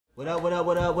What up, what up,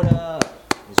 what up, what up?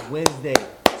 It's Wednesday,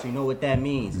 so you know what that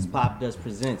means. It's Pop Dust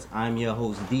Presents. I'm your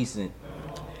host, Decent.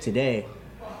 Today,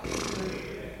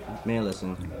 man,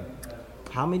 listen,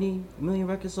 how many million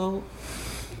records sold?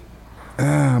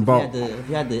 If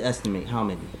you had to estimate, how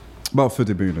many? About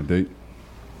 50 billion a date.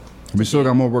 We still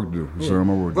got more work to do.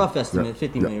 Rough estimate,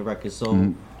 50 million records. So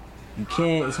you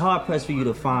can't. It's hard pressed for you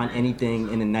to find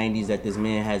anything in the '90s that this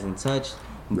man hasn't touched.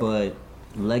 But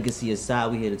legacy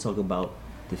aside, we here to talk about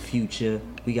the future.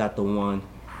 We got the one,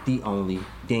 the only,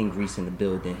 Dane Grease in the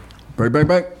building. Bang, bang,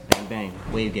 bang. Bang, bang.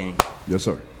 Wave gang. Yes,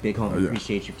 sir. Big homie,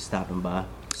 appreciate you for stopping by.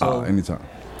 So, anytime.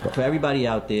 For everybody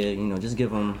out there, just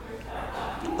give them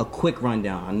a quick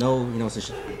rundown. I know, it's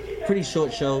a pretty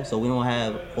short show, so we don't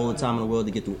have all the time in the world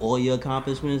to get through all your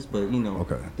accomplishments, but,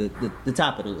 the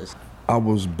top of the list. I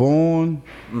was born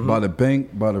by the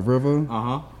bank, by the river.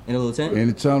 In a little tent? In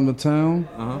the town of the town.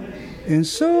 And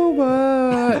so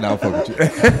what? Now, fuck with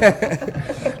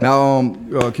you.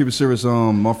 Now, keep it serious.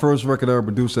 My first record I ever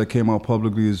produced that came out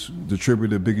publicly is the tribute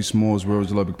to Biggie Smalls, Where Was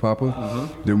the Love Big Papa?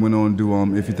 Then went on to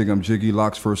do If You Think I'm Jiggy,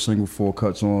 Locke's first single, 4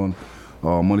 cuts on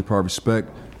Money, Power, Respect.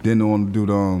 Then on to do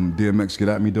the DMX Get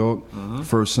At Me Dog.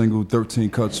 First single, 13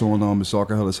 cuts on It's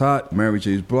Alcohol Is Hot. Mary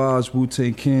J. Blige,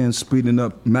 Wu-Tang Clan, Speeding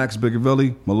Up, Max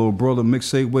Bigavelli. My little brother,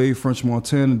 Mixtape Wave, French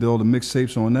Montana, did all the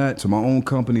mixtapes on that. To my own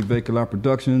company, Vacant Lot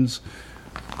Productions.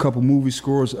 Couple movie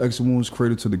scores, Exit Wounds,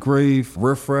 Cradle to the Grave,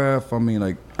 Riff Raff. I mean,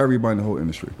 like, everybody in the whole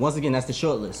industry. Once again, that's the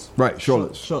short list. Right, short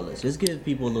list. Short list. Just give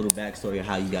people a little backstory of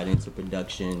how you got into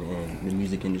production and the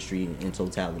music industry in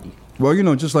totality. Well,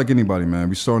 just like anybody, man.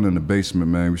 We started in the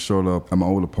basement, man. We started up at my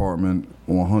old apartment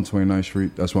on 129th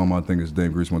Street. That's why my thing is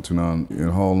Dane Grease 129.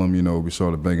 In Harlem, we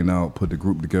started banging out, put the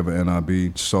group together,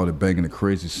 NIB. Started banging the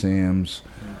Crazy Sams,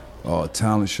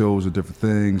 talent shows and different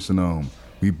things. And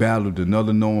we battled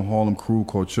another known Harlem crew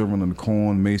called Children of the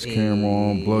Corn, Mace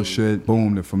Cameron, Bloodshed.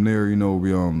 Boom. And from there,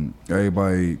 we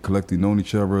everybody collectively known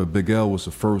each other. Big L was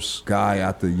the first guy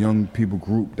out the young people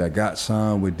group that got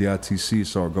signed with DITC,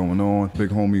 started going on.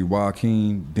 Big homie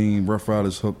Joaquin, Dean, Rough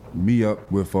Riders hooked me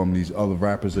up with these other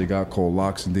rappers they got called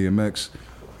Locks and DMX.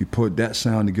 We put that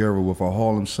sound together with our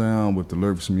Harlem sound, with the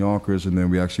lyrics from Yonkers, and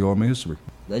then we actually all made history.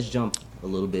 Let's jump a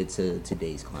little bit to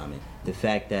today's climate. The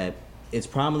fact that it's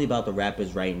primarily about the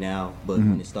rappers right now, but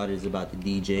when it started, it's about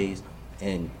the DJs.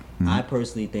 And I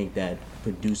personally think that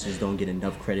producers don't get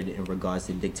enough credit in regards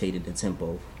to dictating the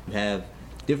tempo. You have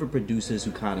different producers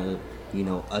who kind of,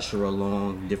 usher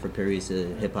along different periods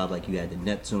of hip hop. Like you had the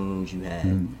Neptunes, you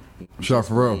had Shot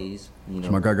Pharrell,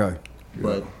 my guy.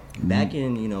 But back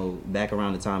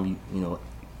around the time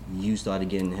you started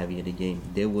getting heavy in the game,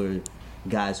 there were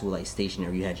guys who were like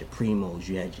stationary. You had your Primos,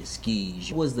 you had your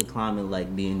Skis. What was the climate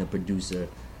like being a producer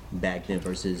back then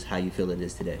versus how you feel it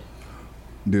is today?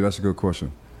 Dude, that's a good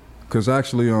question. Because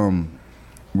actually,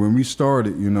 when we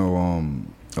started,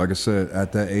 like I said,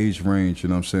 at that age range,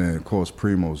 of course,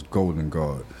 Primos, Golden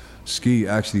Guard. Ski,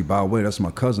 actually, by the way, that's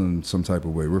my cousin some type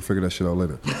of way. We'll figure that shit out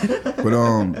later. But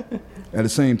at the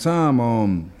same time,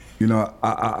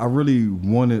 I really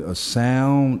wanted a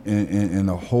sound and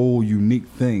a whole unique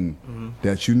thing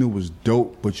that you knew was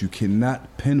dope, but you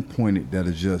cannot pinpoint it that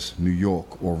is just New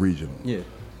York or regional. Yeah. You know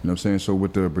what I'm saying? So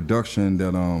with the production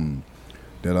that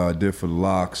I did for the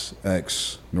Locks,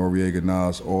 X, Noriega,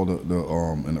 Nas, all the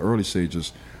in the early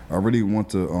stages, I really want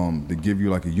to give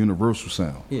you like a universal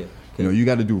sound. Yeah. You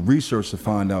got to do research to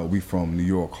find out we from New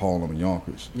York, Harlem, and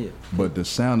Yonkers. Yeah. But the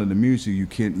sound of the music, you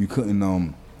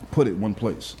couldn't put it one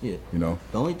place. Yeah. The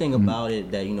only thing about it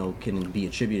that can be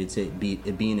attributed to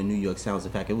it being a New York sound is the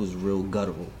fact it was real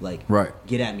guttural. Like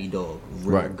Get At Me Dog,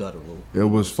 real guttural. It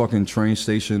was fucking train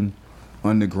station,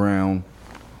 underground,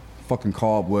 fucking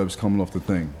cobwebs coming off the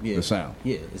thing. Yeah. The sound.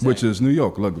 Yeah. Exactly. Which is New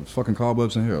York. Look, there's fucking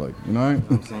cobwebs in here. Like, you know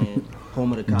what I'm saying?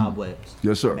 Home of the cobwebs.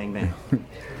 Yes, sir. Bang bang.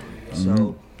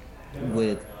 So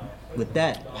with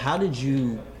that, how did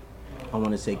you, I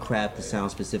want to say, craft the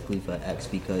sound specifically for X?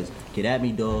 Because Get At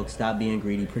Me Dog, Stop Being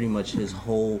Greedy, pretty much his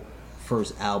whole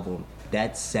first album,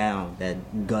 that sound,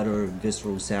 that gutter,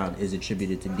 visceral sound is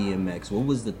attributed to DMX. What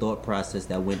was the thought process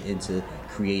that went into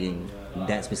creating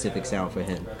that specific sound for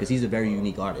him? Because he's a very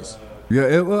unique artist.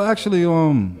 Yeah, well, actually,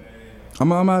 I'm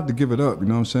gonna have to give it up. You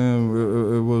know what I'm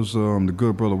saying? It was the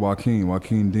good brother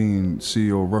Joaquin Dean,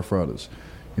 CEO of Rough Riders.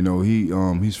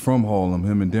 He's from Harlem.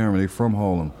 Him and Darren, they from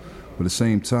Harlem. But at the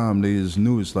same time, they just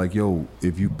knew it's like, yo,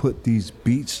 if you put these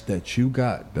beats that you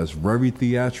got, that's very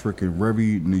theatric and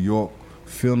very New York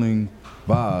feeling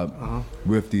vibe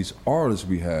with these artists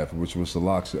we have, which was the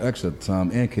Locks X at the time,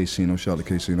 and Casino, shout out to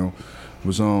Casino,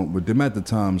 was with them at the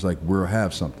time, it's like, we'll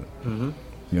have something.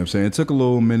 You know what I'm saying? It took a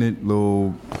little minute,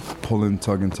 little pulling,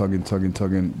 tugging.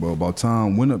 But about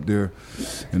time went up there,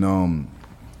 and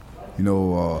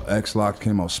X-Lock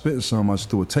came out spitting something. I just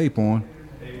threw a tape on,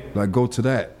 like go to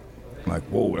that, like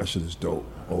whoa, that shit is dope.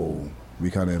 Oh,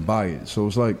 we kind of embodied it. So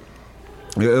it's like,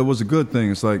 it was a good thing.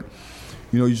 It's like,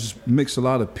 you just mix a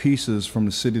lot of pieces from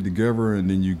the city together, and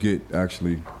then you get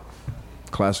actually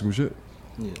classical shit.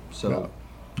 Yeah. So.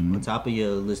 On top of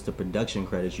your list of production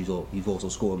credits, you've also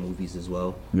scored movies as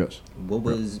well. Yes.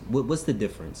 What's the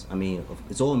difference? I mean,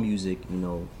 it's all music,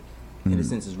 in a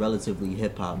sense, it's relatively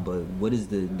hip hop. But what is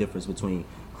the difference between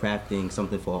crafting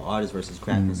something for an artist versus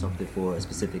crafting something for a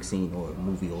specific scene or a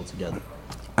movie altogether?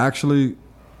 Actually,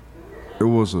 it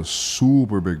was a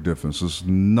super big difference. It's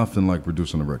nothing like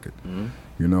producing a record, And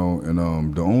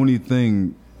the only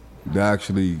thing that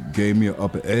actually gave me an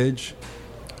upper edge.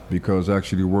 Because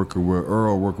actually working with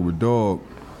Earl, working with Dog,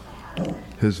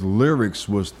 his lyrics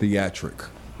was theatric.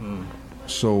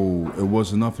 So it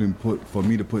wasn't nothing for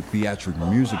me to put theatric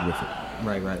music with it.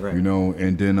 Right.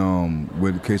 And then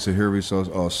with the case of Harry,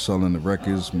 selling the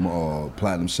records,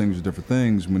 platinum singles, different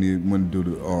things. When he went to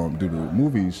do the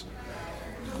movies,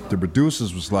 the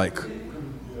producers was like,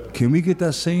 "Can we get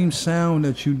that same sound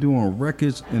that you do on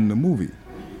records in the movie?"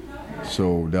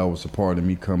 So that was a part of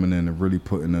me coming in and really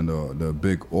putting in the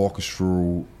big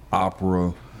orchestral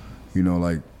opera,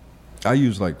 like I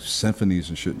use like symphonies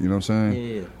and shit, you know what I'm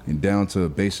saying? Yeah. And down to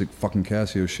basic fucking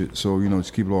Casio shit. So,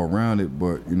 just keep it all around it.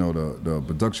 But, the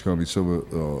production company,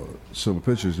 Silver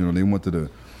Pictures, they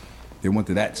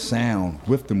wanted that sound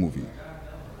with the movie.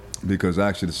 Because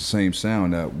actually it's the same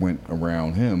sound that went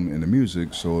around him in the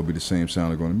music, so it'll be the same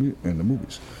sound going to be in the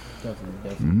movies.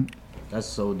 Definitely. That's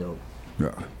so dope.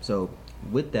 Yeah. So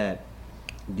with that,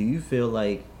 do you feel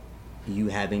like you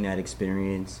having that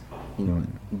experience,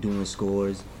 doing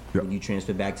scores, when you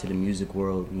transfer back to the music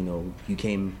world, you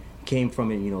came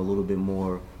from it, a little bit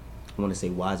more, I want to say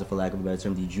wiser for lack of a better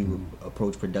term. Did you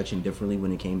approach production differently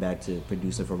when it came back to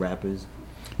producing for rappers?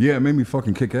 Yeah, it made me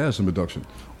fucking kick ass in production.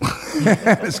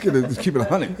 Let's keep it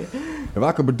 100. If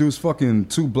I could produce fucking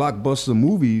 2 blockbuster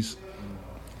movies,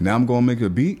 now I'm gonna make a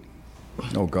beat.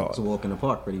 Oh God. It's a walk in the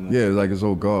park, pretty much. Yeah, like it's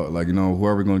oh God. Like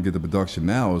whoever gonna get the production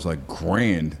now is like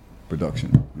grand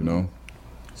production.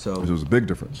 So it was a big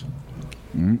difference.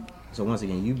 So once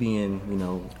again, you being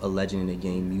a legend in the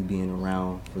game, you being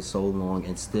around for so long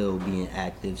and still being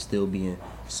active, still being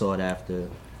sought after.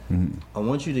 I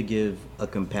want you to give a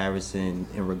comparison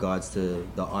in regards to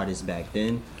the artists back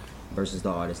then versus the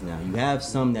artists now. You have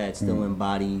some that still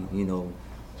embody,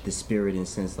 the spirit and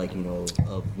sense, like,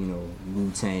 of,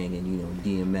 Wu-Tang and,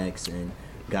 DMX and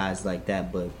guys like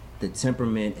that, but the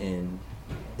temperament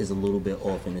is a little bit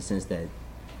off in the sense that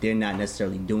they're not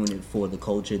necessarily doing it for the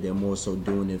culture, they're more so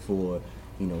doing it for,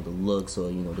 the looks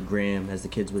or, the gram, as the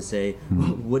kids would say.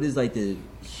 What is, like, the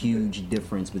huge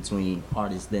difference between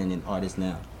artists then and artists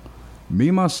now? Me,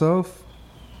 myself,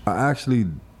 I actually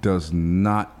does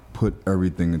not put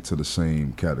everything into the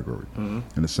same category, in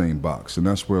the same box. And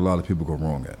that's where a lot of people go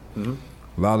wrong at. A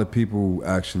lot of people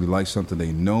actually like something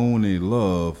they know and they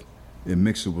love and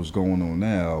mix it what's going on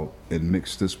now and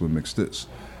mix this with mix this.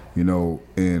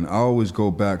 And I always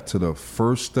go back to the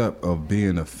first step of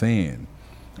being a fan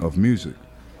of music,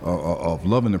 of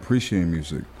loving and appreciating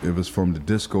music. If it's from the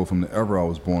disco, from the era I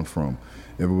was born from,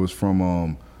 if it was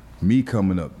from me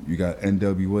coming up, you got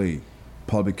NWA,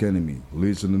 Public Enemy,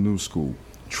 Leaders of the New School,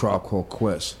 Tribe Called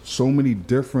Quest. So many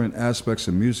different aspects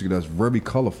of music that's very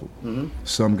colorful.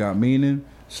 Some got meaning,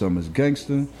 some is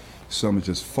gangster, some is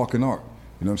just fucking art.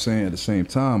 You know what I'm saying? At the same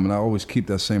time, and I always keep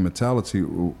that same mentality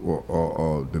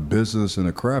or the business and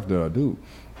the craft that I do.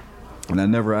 And I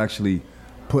never actually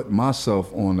put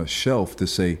myself on a shelf to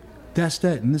say, that's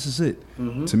that and this is it.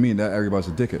 To me, that everybody's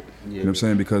a dickhead. You know what I'm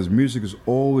saying? Because music is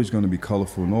always going to be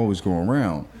colorful and always going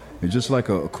around. And just like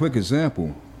a quick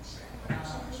example,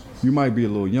 you might be a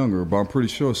little younger, but I'm pretty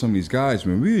sure some of these guys,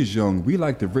 when we was young, we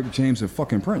liked the Rick James and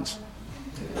fucking Prince.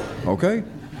 Okay?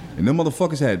 And them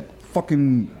motherfuckers had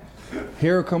fucking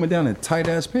hair coming down in tight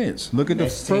ass pants. Look at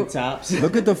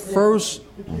the first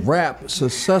rap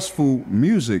successful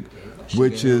music,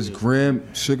 which is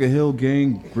Sugar Hill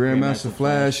Gang, Grandmaster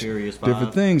Flash,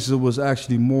 different things. It was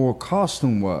actually more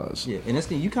costume wise. Yeah, and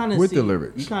that's you kind of with the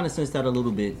lyrics. You kind of sense that a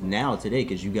little bit now today,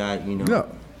 because you got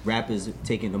rappers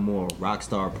taking the more rock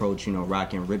star approach,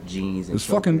 rocking ripped jeans. And it's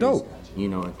fucking dope.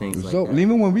 And things like dope. that. And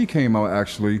even when we came out,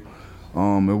 actually,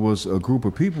 it was a group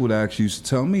of people that actually used to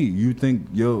tell me, "You think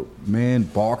your man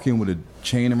barking with a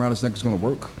chain around his neck is gonna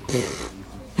work?"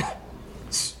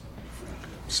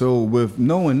 So with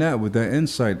knowing that, with that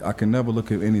insight, I can never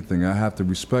look at anything. I have to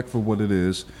respect for what it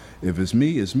is, If it's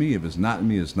me, it's me. If it's not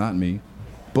me, it's not me.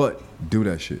 But do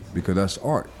that shit because that's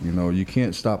art. You know, you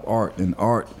can't stop art. And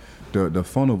art, the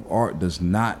fun of art does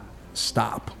not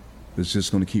stop. It's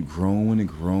just gonna keep growing and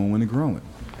growing and growing.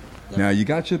 Now you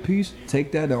got your piece,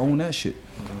 take that and own that shit.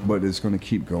 But it's gonna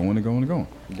keep going and going and going.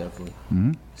 Definitely.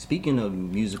 Speaking of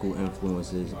musical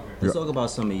influences, let's talk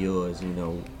about some of yours. You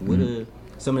know, what are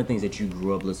some of the things that you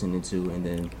grew up listening to, and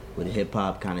then with hip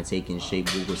hop kind of taking shape,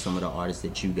 what were some of the artists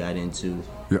that you got into?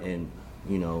 And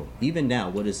you know, even now,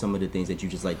 what are some of the things that you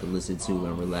just like to listen to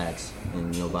and relax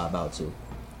and, you know, vibe out to?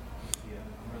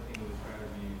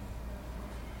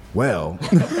 Well,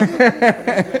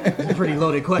 pretty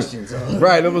loaded questions.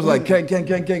 Right, it was like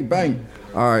gang, bang.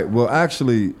 All right, well,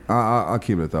 actually, I'll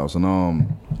keep it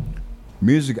 1,000.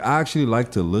 Music I actually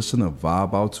like to listen to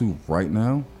vibe out to right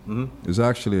now is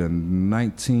actually a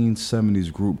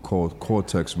 1970s group called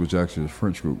Cortex, which actually is a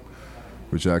French group,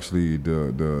 which actually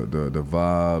the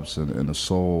vibes and the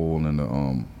soul and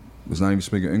the it's not even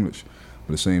speaking English,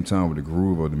 but at the same time with the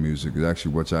groove of the music is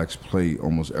actually what I actually play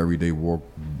almost every day,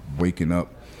 waking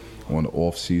up on the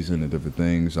off season and different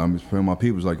things. I'm just playing my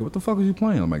people's like, what the fuck are you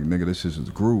playing? I'm like, nigga, this is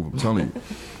the groove. I'm telling you,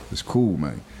 it's cool,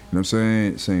 man. You know what I'm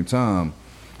saying? Same time,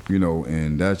 you know,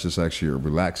 and that's just actually a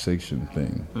relaxation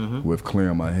thing with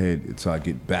clearing my head until I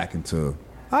get back into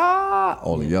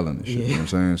all the yelling and shit. You know what I'm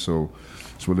saying? So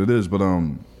that's what it is. But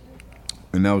and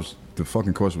that was the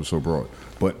fucking question was so broad.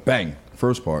 But bang,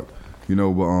 first part, you know,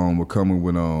 we're coming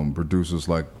with producers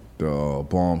like the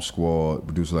Bomb Squad,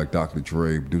 producers like Dr.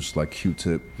 Dre, producers like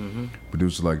Q-Tip,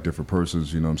 producers like different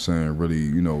persons, you know what I'm saying, really,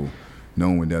 you know,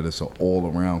 knowing that it's an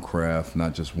all-around craft,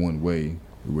 not just one way,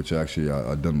 which actually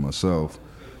I done myself,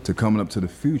 to coming up to the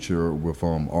future with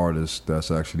artists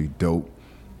that's actually dope.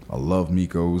 I love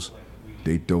Migos.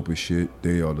 They dope as shit.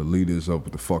 They are the leaders of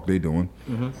what the fuck they doing,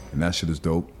 and that shit is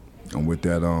dope. And with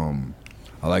that,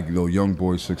 I like Lil Young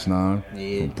Boy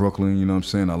 6ix9ine from Brooklyn, you know what I'm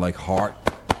saying? I like Heart.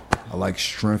 I like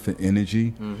strength and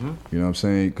energy, you know what I'm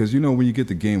saying? Because, you know, when you get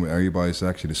the game where everybody's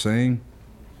actually the same,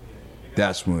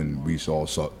 that's when we all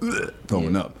start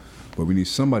throwing up. But we need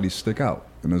somebody to stick out.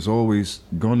 And there's always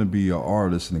going to be an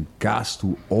artist, and it got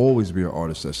to always be an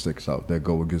artist that sticks out, that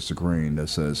go against the grain, that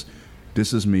says,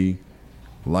 this is me,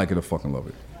 like it or fucking love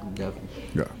it. Definitely.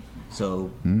 Yeah.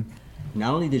 So,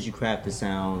 not only did you craft the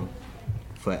sound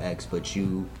for X, but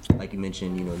you, like you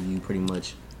mentioned, you know, you pretty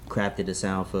much crafted the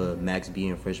sound for Max B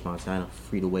and French Montana.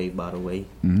 Free to Wave, by the way.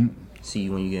 See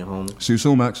you when you get home. See you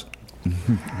soon, Max.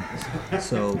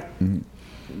 So,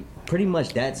 pretty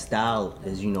much that style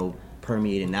is, you know,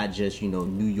 permeated not just, you know,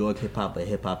 New York hip hop, but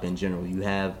hip hop in general. You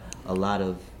have a lot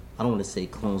of, I don't want to say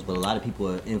clones, but a lot of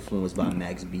people are influenced by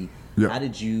Max B. Yeah. How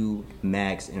did you,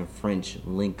 Max, and French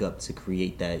link up to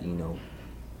create that, you know,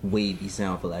 wavy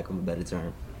sound, for lack of a better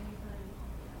term?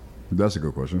 That's a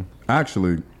good question.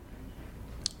 Actually,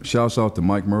 shouts out to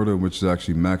Mike Murder, which is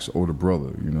actually Max's older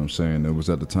brother. You know what I'm saying? It was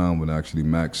at the time when actually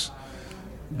Max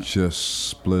just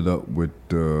split up with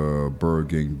the Bird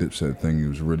Gang Dipset thing. He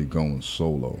was really going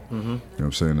solo. You know what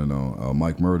I'm saying? And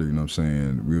Mike Murder, you know what I'm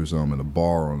saying? We was in a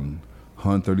bar on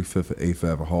 135th and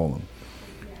 8th Ave, Harlem.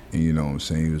 And you know what I'm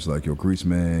saying? He was like, yo, Grease,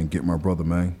 man, get my brother,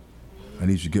 man. I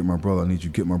need you to get my brother. I need you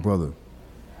to get my brother.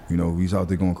 You know, he's out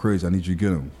there going crazy. I need you to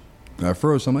get him. And at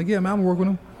first, I'm like, yeah, man, I'm going to work with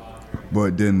him.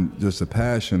 But then just the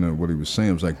passion of what he was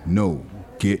saying was like, no,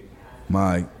 get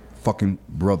my fucking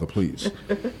brother, please.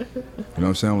 You know what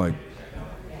I'm saying? I'm like,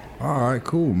 all right,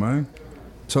 cool, man.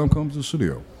 Tell him come to the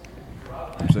studio.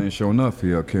 I'm saying, sure enough,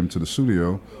 he came to the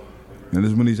studio. And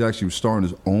this is when he's actually starting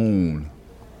his own,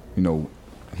 you know,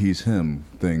 he's him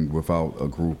thing without a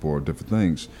group or different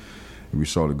things. And we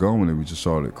started going and we just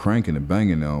started cranking and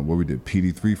banging now. What we did,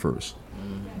 PD3 first.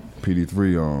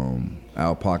 PD3,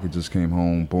 Al Pocket just came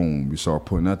home, boom. We started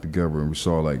putting that together and we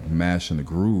started like mashing the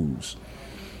grooves.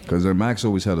 Because Max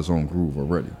always had his own groove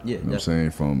already. Yeah, you know what I'm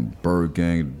saying? From Bird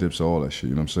Gang, Dips, all that shit. You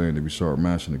know what I'm saying? Then we started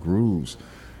mashing the grooves.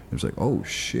 It was like, oh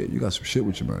shit, you got some shit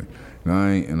with you, man.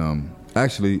 And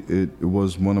actually, it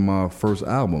was one of my first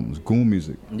albums, Goon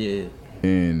Music. Yeah.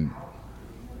 And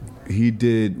he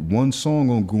did one song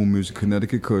on Goon Music,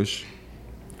 Connecticut Kush.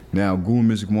 Now, Goon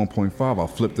Music 1.5, I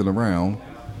flipped it around.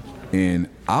 And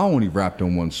I only rapped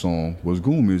on one song, was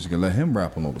Goon Music, and let him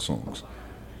rap on all the songs.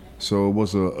 So it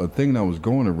was a thing that was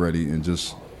going already, and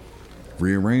just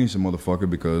rearranged the motherfucker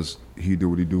because he did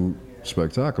what he do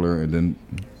spectacular, and then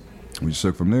we just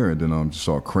took from there, and then just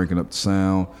started cranking up the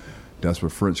sound. That's where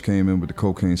French came in with the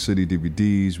Cocaine City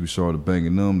DVDs. We started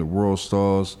banging them, the World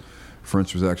Stars.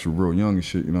 French was actually real young and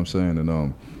shit, you know what I'm saying? And,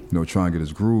 you know, trying to get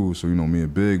his groove. So, you know, me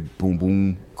and Big, boom,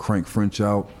 boom, crank French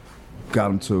out,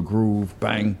 got him to a groove,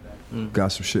 bang, got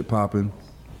some shit popping.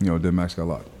 You know, then Max got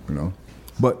locked. you know.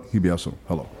 But he'll be out soon.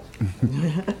 Hello.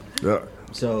 Yeah.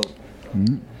 So,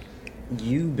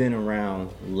 you've been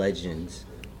around legends,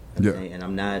 Yeah. and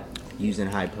I'm not using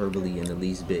hyperbole in the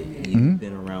least bit. You've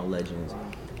been around legends.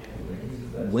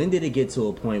 When did it get to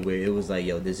a point where it was like,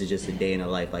 yo, this is just a day in the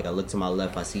life? Like, I look to my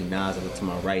left, I see Nas. I look to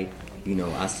my right, you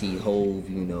know, I see Hove.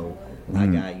 You know, I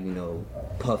got, you know,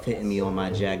 Puff hitting me on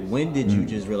my jack. When did you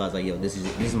just realize, like, yo, this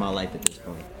is my life at this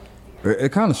point?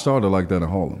 It kind of started like that in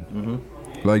Harlem.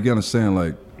 Like, you understand,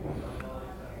 like,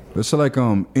 it's like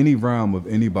any realm of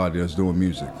anybody that's doing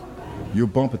music. You're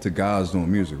bumping to guys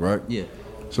doing music, right? Yeah.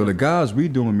 So the guys we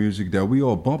doing music that we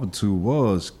all bumping to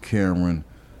was Cameron,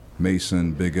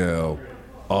 Mason, Big L,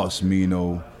 us,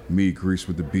 Mino, me, Grease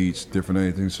with the Beats, different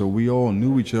anything. So we all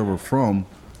knew each other from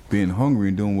being hungry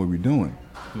and doing what we're doing.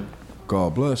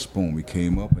 God bless, boom, we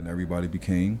came up and everybody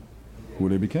became who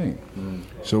they became.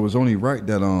 So it was only right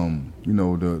that you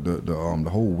know, the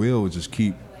whole wheel would just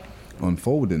keep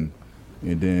unfolding.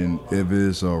 And then if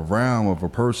it's a realm of a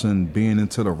person being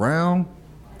into the realm,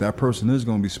 that person is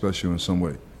going to be special in some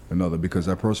way or another, because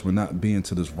that person would not be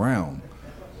into this realm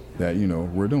that, you know,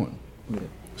 we're doing. Yeah.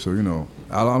 So, you know,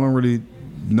 I don't really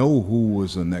know who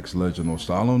was the next legend or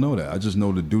star. I don't know that. I just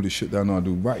know to do the shit that I know I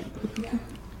do right.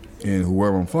 And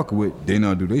whoever I'm fucking with, they know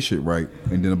how to do their shit right.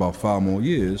 And then about 5 more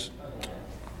years,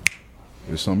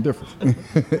 it's something different.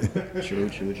 True.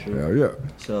 Hell yeah.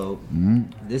 So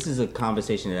this is a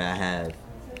conversation that I have,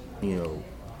 you know,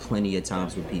 plenty of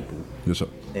times with people, Yes, sir.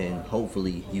 and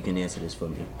hopefully you can answer this for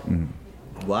me.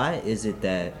 Why is it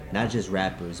that not just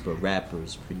rappers, but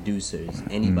rappers, producers,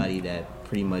 anybody that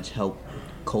pretty much help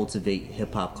cultivate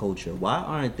hip hop culture, why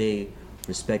aren't they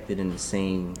respected in the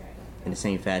same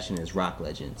fashion as rock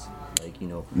legends? Like, you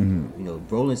know,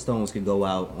 Rolling Stones could go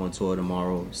out on tour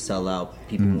tomorrow, sell out.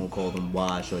 People won't call them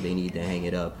wash, or they need to hang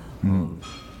it up.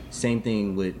 Same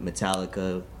thing with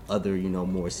Metallica, other, you know,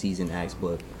 more seasoned acts.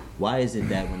 But why is it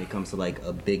that when it comes to like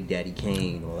a Big Daddy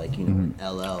Kane or like, you know,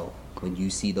 an LL, when you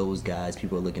see those guys,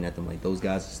 people are looking at them like, those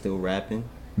guys are still rapping?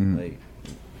 Like,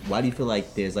 why do you feel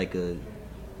like there's like a,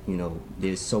 you know,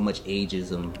 there's so much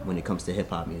ageism when it comes to hip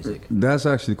hop music? That's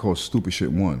actually called stupid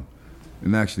shit, 1.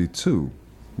 And actually 2,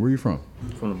 where are you from?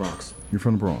 From the Bronx. You're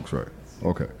from the Bronx, right?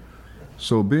 Okay.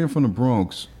 So being from the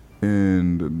Bronx,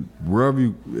 and wherever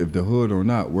you, if the hood or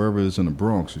not, wherever it's in the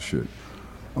Bronx or shit,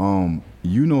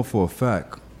 you know for a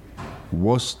fact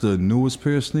what's the newest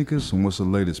pair of sneakers and what's the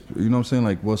latest. You know what I'm saying?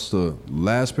 Like, what's the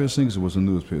last pair of sneakers and what's the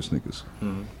newest pair of sneakers?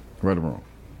 Right or wrong?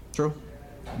 True.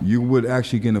 You would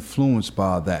actually get influenced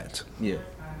by that. Yeah.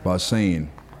 By saying,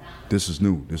 this is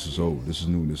new, this is old, this is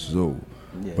new, this is old.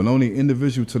 Yeah. But only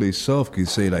individual to themselves can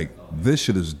say, like, this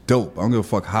shit is dope. I don't give a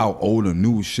fuck how old or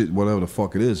new shit, whatever the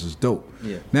fuck it is dope.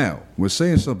 Yeah. Now, we're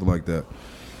saying something like that.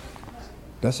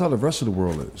 That's how the rest of the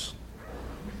world is.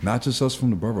 Not just us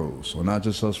from the boroughs, or not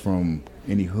just us from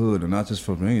any hood, or not just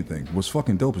from anything. What's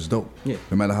fucking dope is dope. Yeah.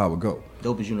 No matter how it go.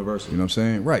 Dope is universal. You know what I'm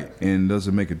saying? Right. And does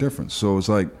it make a difference? So it's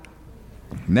like,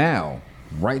 now,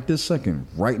 right this second,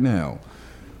 right now,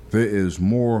 there is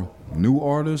more new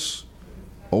artists,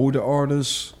 older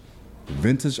artists,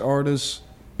 vintage artists,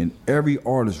 and every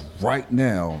artist right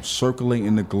now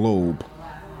circulating the globe,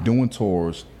 doing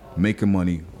tours, making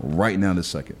money right now this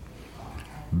second.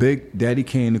 Big Daddy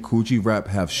Kane and Kool G Rap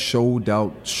have sold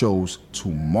out shows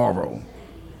tomorrow.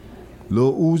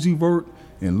 Lil Uzi Vert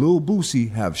and Lil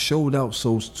Boosie have sold out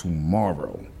shows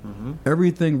tomorrow.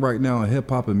 Everything right now in hip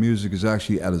hop and music is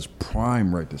actually at its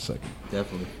prime right this second.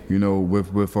 Definitely. You know,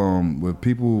 with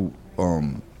people,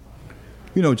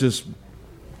 you know, just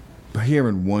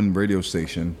hearing one radio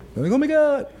station, they're like, oh my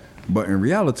God. But in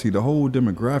reality, the whole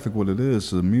demographic, what it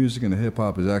is, the music and the hip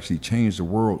hop has actually changed the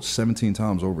world 17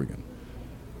 times over again.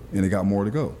 And it got more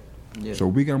to go. Yeah. So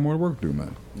we got more work to do,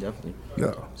 man. Definitely.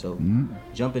 Yeah. So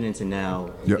jumping into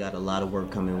now, you Yeah. got a lot of work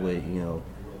coming with, you know,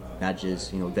 not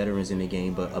just, you know, veterans in the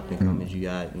game, but up and comers. You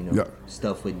got, you know, Yeah.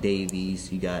 stuff with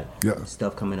Davies. You got Yeah.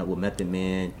 stuff coming up with Method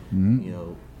Man. You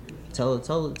know, tell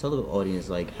the audience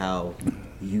like how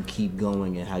you keep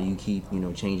going and how you keep, you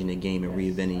know, changing the game and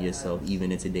reinventing yourself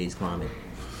even in today's climate.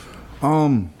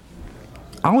 I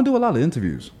don't do a lot of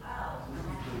interviews.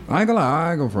 I ain't gonna lie,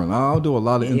 I ain't gonna front. I'll do a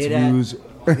lot of You hear that? interviews.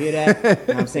 Hear that? You know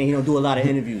what I'm saying? He don't do a lot of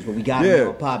interviews, but we got him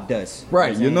on Pop Dust.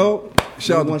 Right, you know?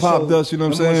 Shout out to Pop Dust, you know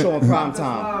what I'm saying? Show on prime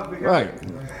time. Right.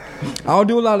 I don't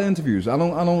do a lot of interviews. I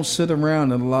don't sit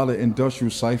around in a lot of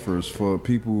industrial ciphers for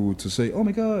people to say, oh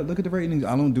my God, look at the ratings.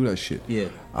 I don't do that shit. Yeah.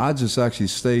 I just actually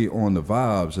stay on the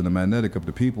vibes and the magnetic of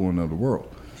the people and of the world.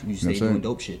 You know stay what I'm saying? doing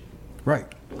dope shit. Right.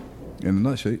 In a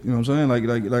nutshell. You know what I'm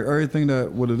saying? Like everything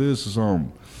that what it is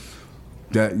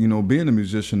that, you know, being a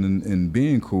musician and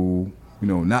being cool you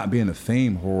know, not being a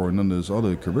fame whore and none of this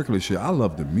other curricular shit. I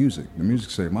love the music. The music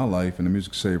saved my life, and the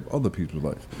music saved other people's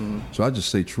life. So I just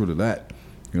stay true to that.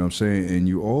 You know what I'm saying? And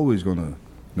you're always gonna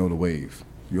know the wave.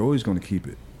 You're always gonna keep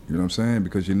it. You know what I'm saying?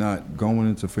 Because you're not going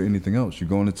into for anything else. You're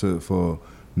going into for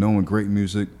knowing great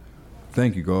music.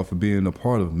 Thank you, God, for being a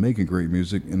part of making great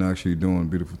music and actually doing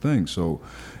beautiful things. So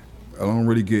I don't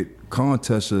really get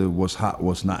contested what's hot,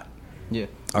 what's not. Yeah.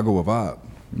 I go with vibe,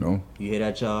 you know? You hear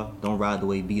that, y'all? Don't ride the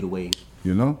wave, be the wave.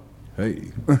 You know?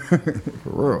 Hey.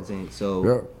 For real. So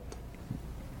Yeah.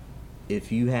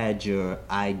 if you had your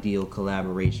ideal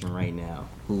collaboration right now,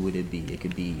 who would it be? It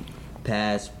could be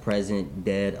past, present,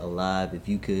 dead, alive. If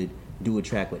you could do a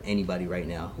track with anybody right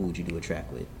now, who would you do a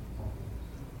track with?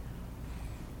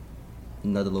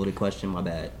 Another loaded question, my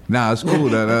bad. Nah, it's cool.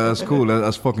 That's cool.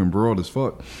 That's fucking broad as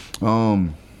fuck.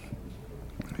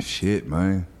 Shit,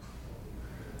 man.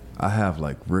 I have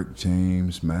like Rick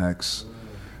James, Max,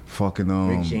 fucking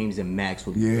Rick James and Max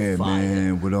would yeah, be fire.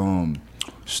 man. With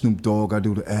Snoop Dogg, I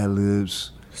do the ad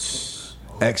libs.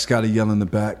 X got to yell in the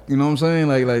back. You know what I'm saying?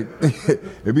 Like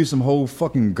it'd be some whole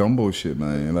fucking gumbo shit,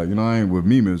 man. Like, you know, I ain't with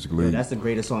me musically. Yo, that's the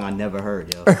greatest song I never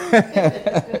heard, yo.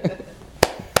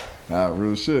 Nah,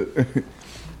 real shit.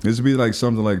 This would be like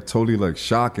something like totally like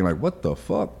shocking. Like, what the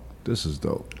fuck? This is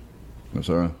dope. I'm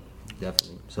sorry.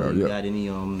 Definitely. So you got any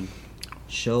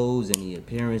shows, any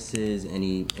appearances,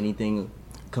 anything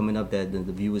coming up that the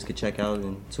viewers could check out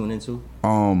and tune into?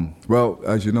 Well,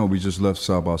 as you know, we just left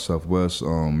South by Southwest.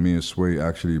 Me and Sway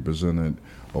actually presented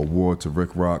award to Rick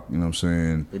Rock, you know what I'm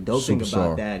saying? The dope thing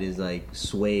about that is like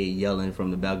Sway yelling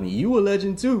from the balcony, "You a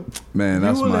legend too." Man,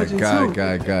 that's my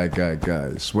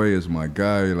guy. Sway is my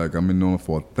guy. Like, I've been knowing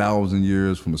for 1,000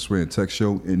 years from the Sway and Tech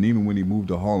show. And even when he moved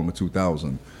to Harlem in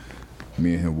 2000,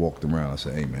 me and him walked around. I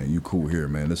said, "Hey man, you cool here,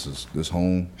 man. This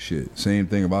home shit." Same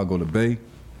thing if I go to Bay,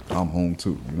 I'm home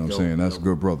too. You know what I'm saying? That's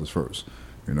good brothers first,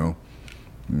 you know?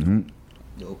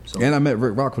 Dope. So, And I met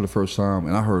Rick Rock for the first time,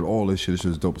 and I heard all this shit. This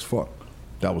shit is dope as fuck.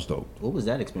 That was dope. what was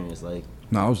that experience like?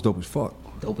 Nah, it was dope as fuck.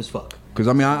 Dope as fuck. Cause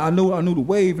I mean, I knew the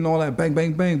wave and all that, bang,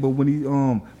 bang, bang. But when he,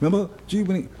 remember,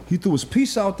 when he threw his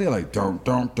piece out there, like, don't,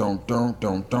 I went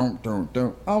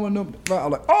up, I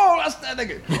was like, oh, that's that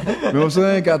nigga. You know what I'm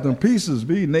saying? Got them pieces,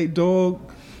 B, Nate Dogg,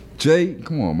 Jay,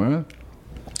 come on, man.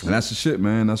 And that's the shit,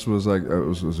 man. That's what it was like.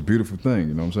 It was a beautiful thing,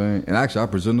 you know what I'm saying? And actually, I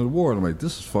presented the award. I'm like,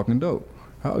 this is fucking dope.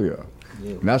 Hell yeah.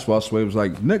 And that's why Sway was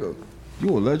like, nigga, you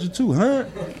a legend too, huh?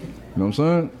 You know what I'm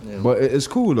saying? Yeah. But it's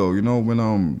cool though, you know,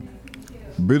 when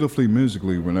beautifully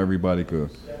musically, when everybody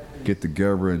could get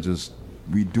together and just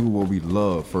we do what we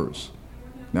love first.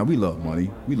 Now we love money,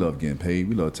 we love getting paid,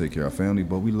 we love taking care of our family,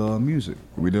 but we love music.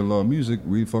 If we didn't love music,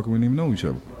 we fucking wouldn't even know each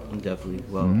other. Definitely.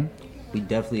 Well, we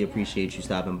definitely appreciate you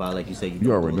stopping by. Like you said, you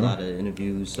do a lot of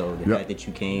interviews, so the fact that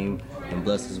you came and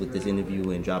blessed us with this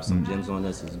interview and dropped some gems on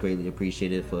us is greatly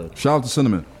appreciated. Shout out to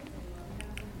Cinnamon.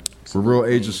 For real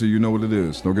agency, you know what it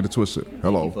is. Don't get it twisted.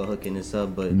 Hello. Thank you for hooking this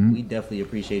up, but we definitely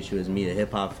appreciate you as me, a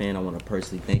hip-hop fan. I want to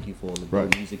personally thank you for all the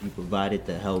good music you provided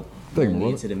to help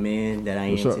me into the man that I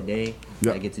am today.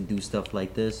 I get to do stuff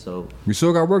like this, so... We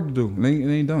still got work to do. It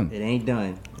ain't done. It ain't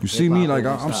done. You see me, like,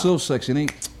 I'm still sexy.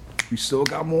 We still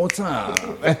got more time.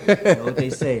 You know what they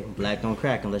say, black don't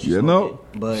crack unless you smoke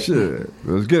it. But shit,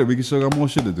 let's get it. We still got more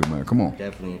shit to do, man. Come on.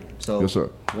 Definitely.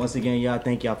 So, once again, y'all,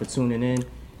 thank y'all for tuning in.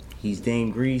 He's Dame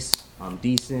Grease. I'm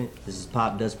Decent. This is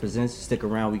Pop Dust Presents. Stick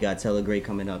around. We got Tell a Great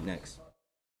coming up next.